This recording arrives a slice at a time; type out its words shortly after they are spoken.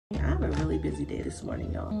have a really busy day this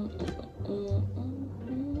morning, y'all.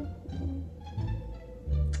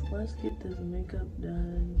 Let's get this makeup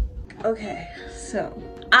done. Okay, so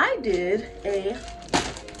I did a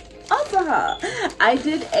Ulta haul. I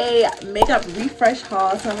did a makeup refresh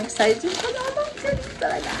haul, so I'm excited to show y'all my goodies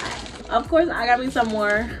that I got. Of course, I got me some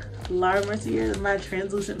more Laura Mercier, my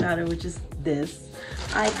translucent powder, which is this.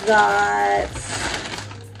 I got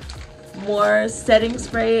more setting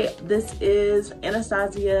spray. This is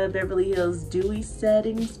Anastasia Beverly Hills Dewy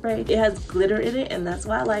Setting Spray. It has glitter in it, and that's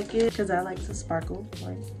why I like it, because I like to sparkle.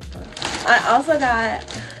 I also got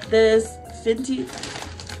this Fenty.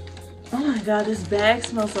 Oh my god, this bag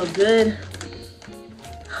smells so good.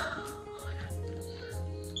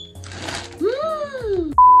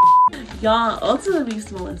 Y'all, Ulta be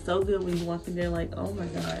smelling so good when you walk in there, like, oh my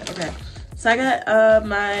god. Okay, so I got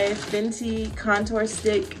my Fenty contour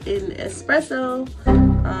stick in espresso,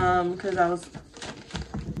 because I was,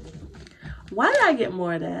 why did I get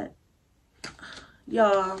more of that?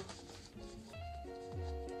 Y'all,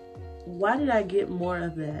 why did I get more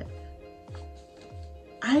of that?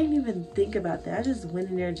 I didn't even think about that. I just went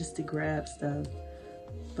in there just to grab stuff.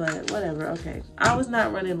 But whatever, okay. I was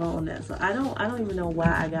not running low on that, so I don't even know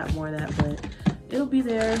why I got more of that, but it'll be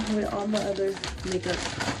there with all my other makeup.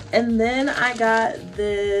 And then I got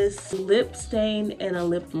this lip stain and a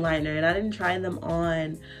lip liner, and I didn't try them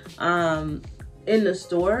on in the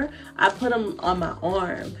store. I put them on my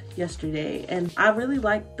arm yesterday, and I really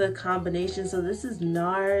like the combination. So this is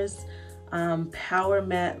NARS Power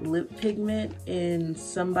Matte Lip Pigment in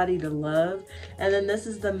Somebody to Love, and then this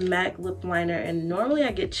is the MAC lip liner, and normally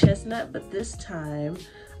I get chestnut, but this time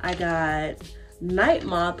I got Night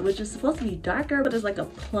Moth, which is supposed to be darker, but it's like a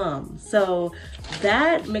plum. So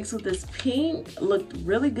that mixed with this pink looked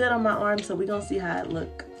really good on my arm, so we're gonna see how it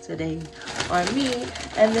look today on me.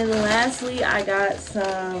 And then lastly, I got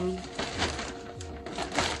some,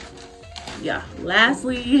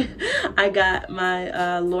 I got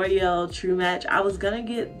my L'Oreal True Match. I was gonna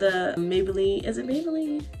get the Maybelline, is it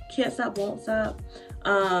Maybelline? Can't Stop, Won't Stop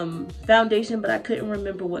foundation, but I couldn't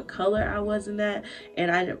remember what color I was in that, and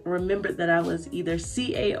I remembered that I was either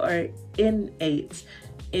C8 or N8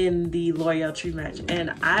 in the L'Oreal True Match,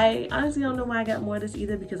 and I honestly don't know why I got more of this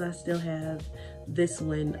either, because I still have this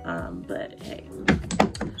one, but hey,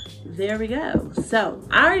 there we go. So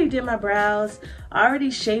I already did my brows. I already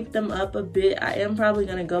shaped them up a bit. I am probably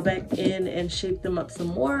gonna go back in and shape them up some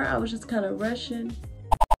more. I was just kind of rushing.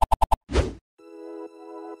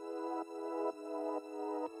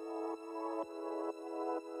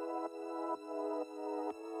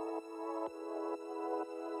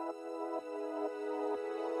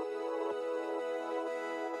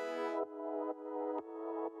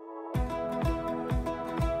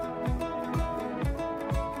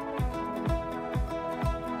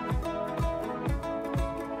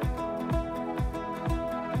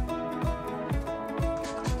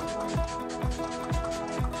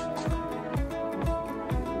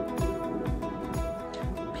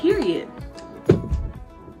 Period.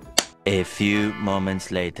 A few moments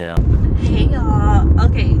later. Hey y'all.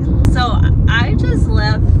 Okay, so I just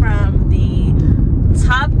left from the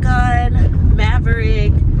Top Gun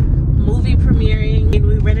Maverick movie premiering, and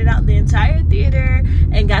we rented out the entire theater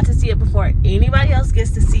and got to see it before anybody else gets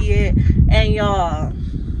to see it. And y'all,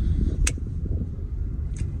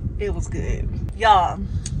 it was good. Y'all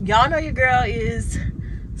know your girl is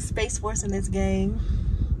Space Force in this game.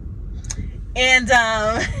 And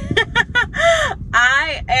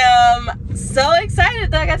I am so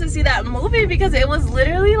excited that I got to see that movie, because it was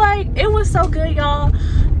literally like, it was so good, y'all.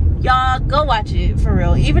 Y'all go watch it for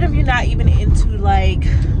real, even if you're not even into like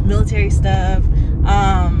military stuff.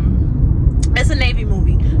 It's a Navy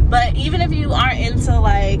movie, but even if you aren't into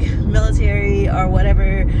like military or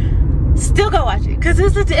whatever, still go watch it, because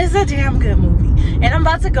it's a damn good movie. And I'm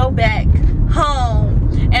about to go back home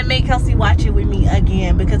and make Kelsey watch it with me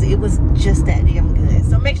again, because it was just that damn good.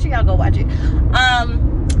 So make sure y'all go watch it.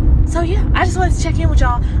 So yeah, I just wanted to check in with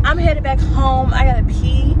y'all. I'm headed back home. I gotta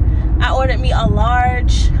pee. I ordered me a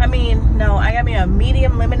large, I got me a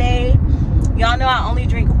medium lemonade. Y'all know I only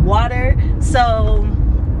drink water, so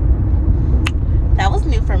that was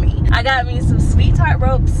new for me. I got me some sweet tart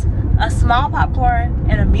ropes, a small popcorn,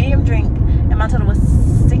 and a medium drink, and my total was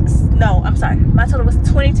my total was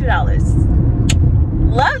 $22.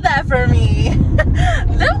 Love that for me.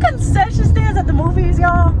 Them concession stands at the movies,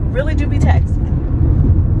 y'all, really do be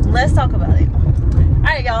taxing. Let's talk about it.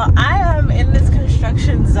 Alright y'all, I am in this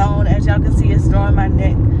construction zone. As y'all can see, it's throwing my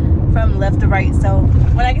neck from left to right. So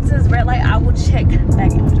when I get to this red light, I will check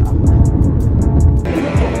back in with y'all.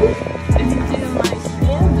 If you do my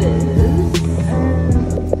canvas,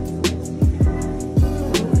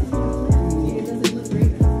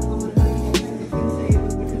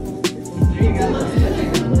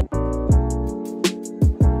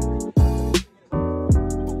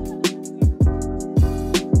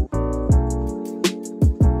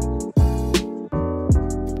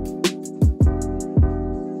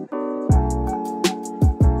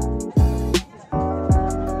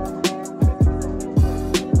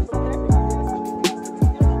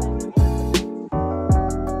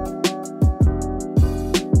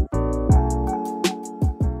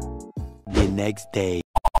 next day.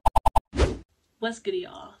 What's good,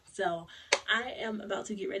 y'all? So I am about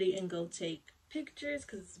to get ready and go take pictures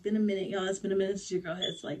because it's been a minute, y'all. It's been a minute since your girl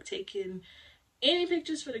has like taken any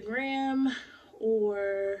pictures for the gram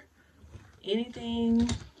or anything.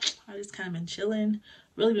 I just kind of been chilling,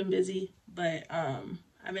 really been busy, but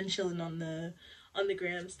I've been chilling on the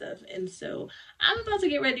gram stuff. And so I'm about to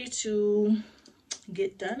get ready to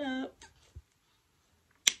get done up,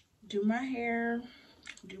 do my hair,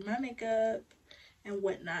 do my makeup and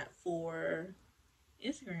whatnot for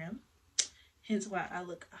Instagram. Hence why I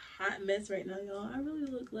look a hot mess right now, y'all. I really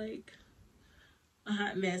look like a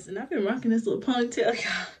hot mess, and I've been rocking this little ponytail,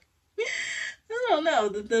 y'all. I don't know,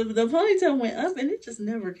 the ponytail went up and it just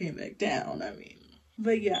never came back down. I mean,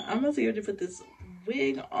 but yeah, I'm gonna see her to put this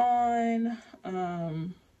wig on.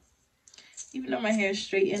 Even though my hair is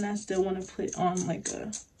straightened, I still want to put on like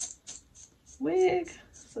a wig.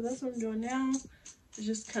 So that's what I'm doing now. It's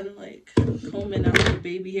just kind of like combing out the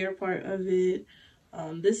baby hair part of it.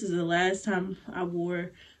 This is the last time I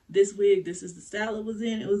wore this wig. This is the style it was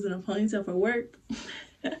in. It was in a ponytail for work.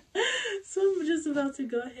 So I'm just about to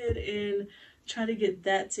go ahead and try to get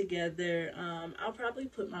that together. I'll probably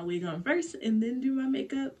put my wig on first and then do my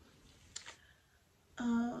makeup.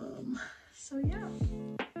 So yeah,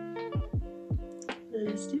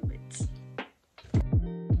 let's do it.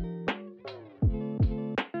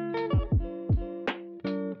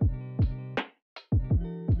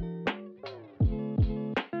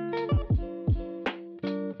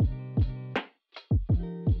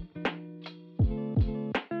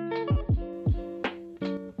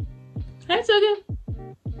 Hi, Tuga.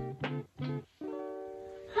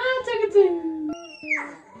 Hi, Tuga.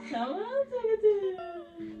 Come on, Tuga.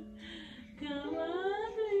 Come on,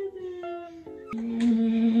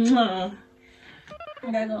 Tuga. I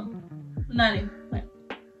gotta go. Nani, wait.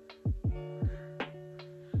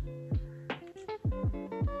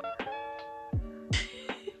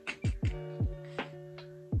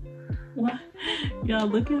 What? Y'all,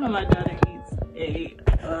 look at how my daughter eats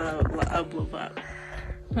a blue pop.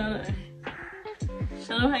 Hold on.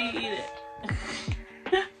 Show them how you eat it.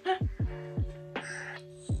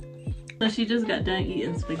 So she just got done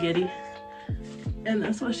eating spaghetti, and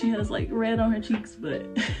that's why she has like red on her cheeks, but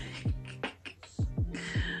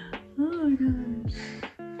oh my gosh.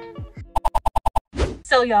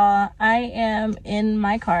 So y'all, I am in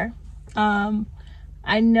my car.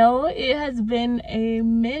 I know it has been a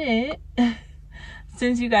minute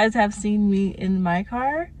since you guys have seen me in my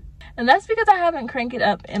car, and that's because I haven't cranked it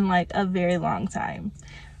up in like a very long time.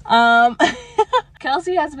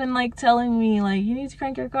 Kelsey has been like telling me like, you need to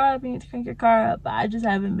crank your car up, you need to crank your car up, but I just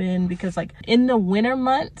haven't been, because like in the winter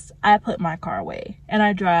months I put my car away and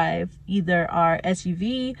I drive either our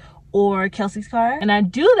SUV or Kelsey's car. And I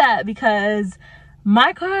do that because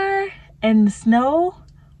my car and the snow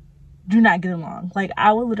do not get along. Like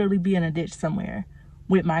I will literally be in a ditch somewhere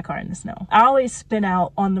with my car in the snow. I always spin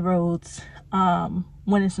out on the roads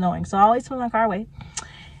when it's snowing, so I always put my car away.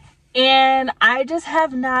 And I just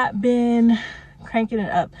have not been cranking it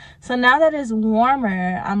up. So now that it's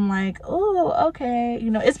warmer, I'm like, oh, okay. You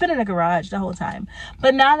know, it's been in the garage the whole time.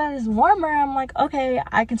 But now that it's warmer, I'm like, okay,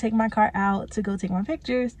 I can take my car out to go take my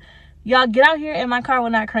pictures. Y'all, get out here and my car will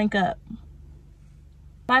not crank up.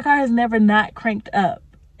 My car has never not cranked up.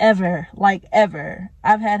 Ever. Like, ever.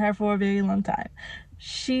 I've had her for a very long time.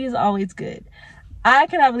 She's always good. I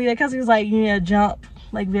cannot believe that, because he was like, you need to jump.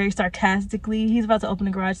 Like very sarcastically. He's about to open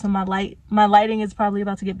the garage, so my lighting is probably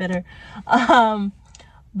about to get better.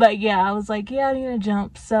 But yeah, I was like, yeah, I need to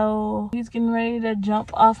jump. So he's getting ready to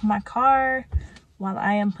jump off my car while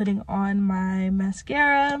I am putting on my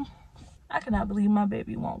mascara. I cannot believe my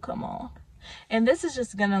baby won't come on. And this is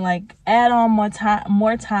just gonna like add on more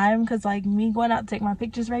time, because like me going out to take my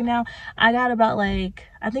pictures right now, I got about like,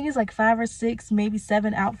 I think it's like 5 or 6, maybe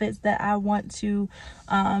 7 outfits that I want to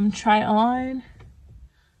try on.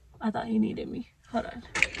 I thought he needed me. Hold on.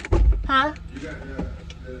 Huh? You got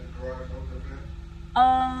the garage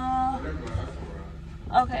open?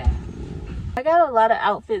 Okay. I got a lot of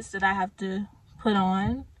outfits that I have to put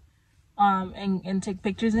on and take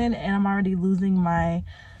pictures in, and I'm already losing my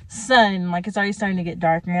sun. Like it's already starting to get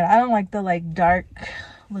darker, and I don't like the like dark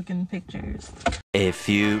looking pictures. A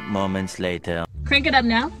few moments later. Crank it up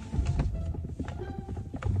now.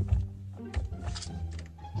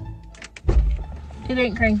 It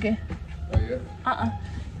ain't cranking. Oh yeah? I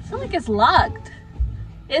feel like it's locked.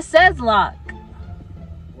 It says lock.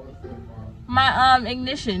 My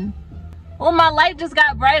ignition. Oh, my light just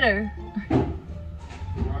got brighter.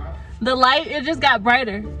 The light, it just got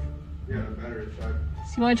brighter. Yeah, the battery tried.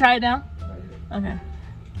 So you want to try it now? Okay.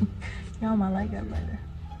 Y'all, my light got brighter.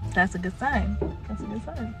 That's a good sign. That's a good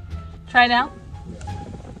sign. Try now.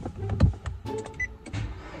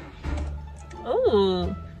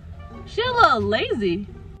 Ooh, she a little lazy.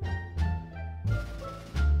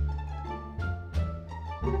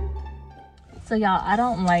 So y'all, I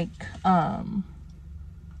don't like, I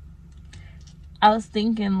was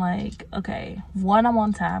thinking like, okay, one, I'm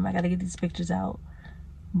on time. I gotta get these pictures out.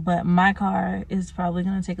 But my car is probably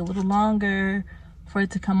gonna take a little longer for it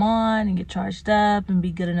to come on and get charged up and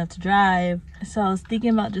be good enough to drive. So I was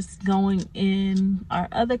thinking about just going in our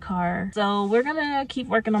other car. So we're gonna keep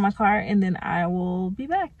working on my car and then I will be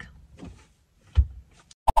back.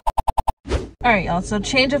 All right, y'all, so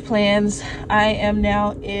change of plans. I am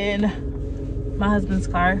now in my husband's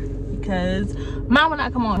car because mine will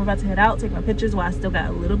not come on. I'm about to head out, take my pictures while I still got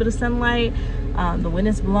a little bit of sunlight. The wind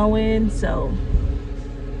is blowing, so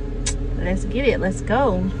let's get it, let's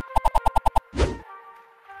go.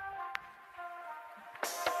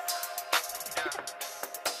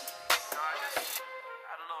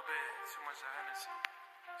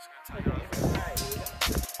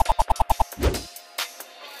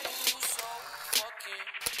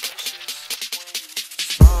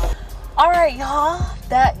 All right, y'all,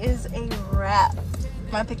 that is a wrap.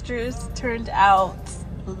 My pictures turned out,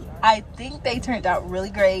 I think they turned out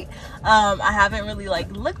really great. I haven't really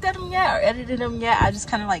like looked at them yet or edited them yet. I just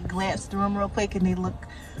kind of like glanced through them real quick and they look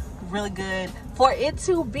really good. For it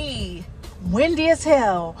to be windy as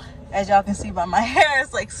hell, as y'all can see by my hair,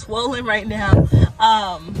 it's like swollen right now.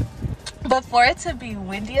 But for it to be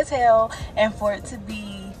windy as hell and for it to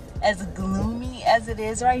be as gloomy as it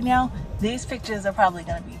is right now, these pictures are probably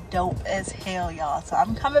gonna be dope as hell, y'all. So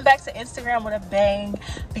I'm coming back to Instagram with a bang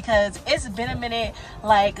because it's been a minute.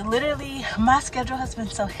 Like literally my schedule has been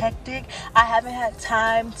so hectic. I haven't had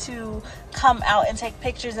time to come out and take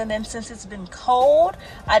pictures, and then since it's been cold,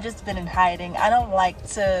 I just been in hiding. I don't like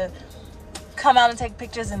to come out and take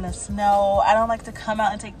pictures in the snow. I don't like to come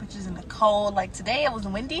out and take pictures in the cold. Like today it was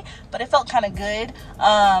windy, but it felt kind of good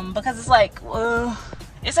because it's like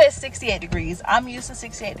it says 68 degrees. I'm used to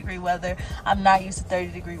 68 degree weather. I'm not used to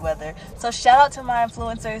 30 degree weather. So shout out to my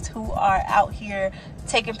influencers who are out here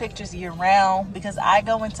taking pictures year round, because I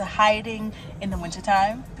go into hiding in the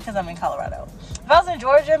wintertime because I'm in Colorado. If I was in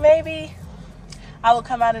Georgia, maybe I would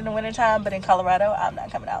come out in the wintertime, but in Colorado, I'm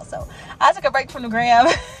not coming out. So I took a break from the gram.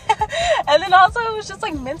 And then also it was just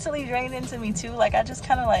like mentally draining to me too. Like I just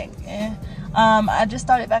kind of like, I just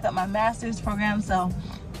started back up my master's program. So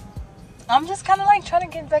I'm just kind of like trying to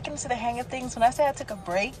get back into the hang of things. When I say I took a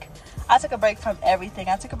break from everything.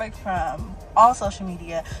 I took a break from all social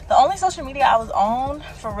media. The only social media I was on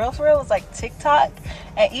for real was like TikTok,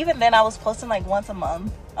 and even then I was posting like once a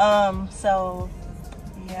month. So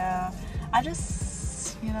yeah, I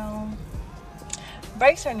just, you know,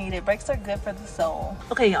 breaks are needed. Breaks are good for the soul.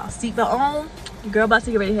 Okay, y'all, seatbelt on. Your girl about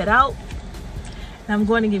to get ready to head out, and I'm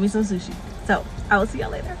going to get me some sushi. So I will see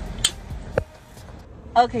y'all later.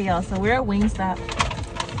 Okay, y'all, so we're at Wingstop.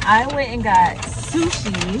 I went and got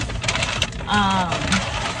sushi.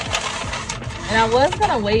 And I was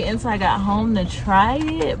gonna wait until I got home to try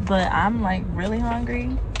it, but I'm like really hungry.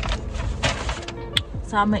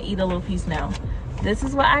 So I'm gonna eat a little piece now. This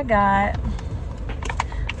is what I got.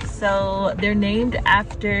 So they're named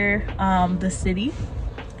after the city.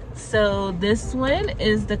 So this one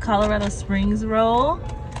is the Colorado Springs roll,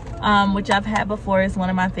 which I've had before. It's one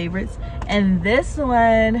of my favorites. And this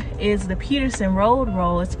one is the Peterson Road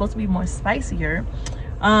roll. It's supposed to be more spicier.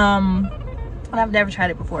 And I've never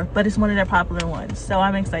tried it before, but it's one of their popular ones, so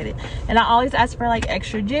I'm excited. And I always ask for like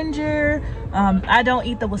extra ginger. I don't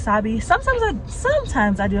eat the wasabi.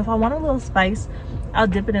 Sometimes I do. If I want a little spice, I'll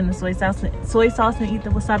dip it in the soy sauce and eat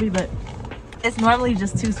the wasabi, but it's normally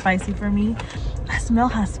just too spicy for me. I smell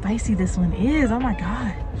how spicy this one is. Oh my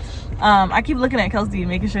god. I keep looking at Kelsey,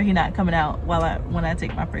 making sure he's not coming out when I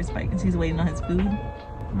take my first bite, because he's waiting on his food.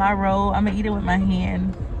 My roll, I'm gonna eat it with my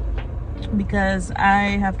hand because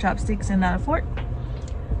I have chopsticks and not a fork.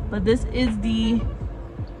 But this is the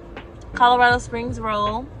Colorado Springs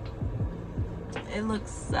roll. It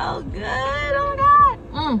looks so good. Oh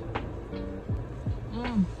my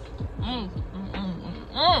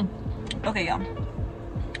god. Okay, y'all,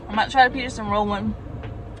 I'm about to try the Peterson roll one.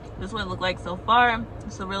 This is what it looked like so far.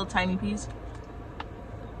 It's a real tiny piece.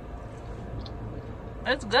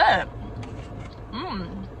 It's good.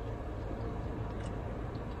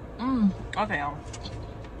 Okay, y'all.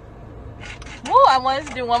 Woo, I wanted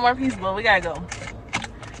to do one more piece, but we gotta go.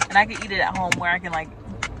 And I can eat it at home where I can like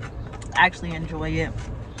actually enjoy it.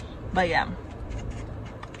 But yeah,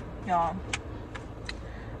 y'all,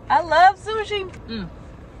 I love sushi.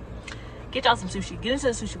 Get y'all some sushi. Get into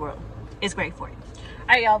the sushi world. It's great for you. All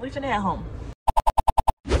Alright, y'all, we finna head home.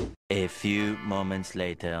 A few moments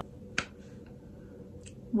later.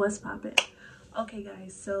 What's poppin'? Okay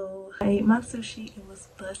guys, so I ate my sushi. It was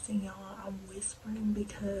busting, y'all. I'm whispering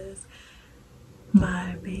because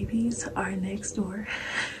my babies are next door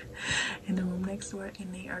in the room next door,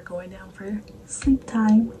 and they are going down for sleep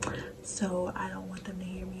time, so I don't want them to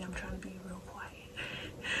hear me. I'm trying to be real quiet.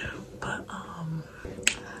 But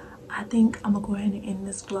I think I'm gonna go ahead and end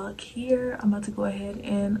this vlog here. I'm about to go ahead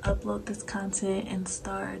and upload this content and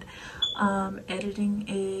start editing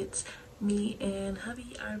it. Me and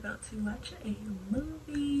hubby are about to watch a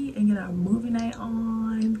movie and get our movie night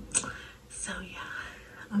on. So yeah,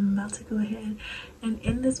 I'm about to go ahead and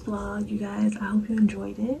end this vlog, you guys. I hope you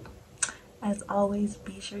enjoyed it. As always,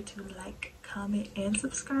 be sure to like, comment, and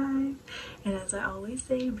subscribe. And as I always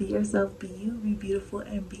say, be yourself, be you, be beautiful,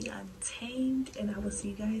 and be untamed. And I will see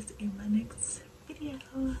you guys in my next video.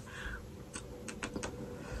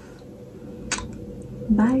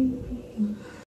 Bye.